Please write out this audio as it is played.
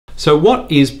So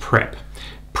what is PrEP?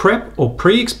 PrEP, or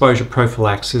pre-exposure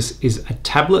prophylaxis, is a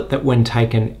tablet that when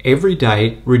taken every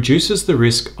day reduces the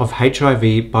risk of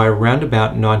HIV by around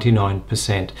about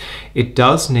 99%. It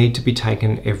does need to be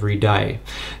taken every day.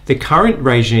 The current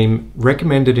regime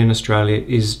recommended in Australia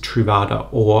is Truvada,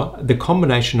 or the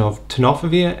combination of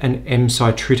tenofovir and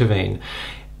emcitriptine.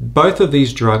 Both of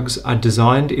these drugs are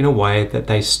designed in a way that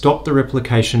they stop the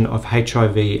replication of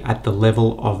HIV at the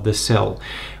level of the cell.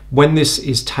 When this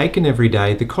is taken every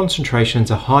day, the concentrations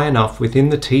are high enough within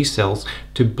the T cells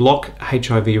to block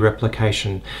HIV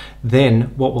replication.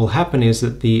 Then what will happen is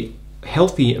that the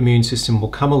healthy immune system will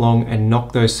come along and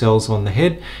knock those cells on the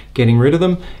head, getting rid of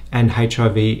them, and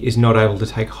HIV is not able to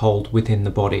take hold within the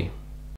body.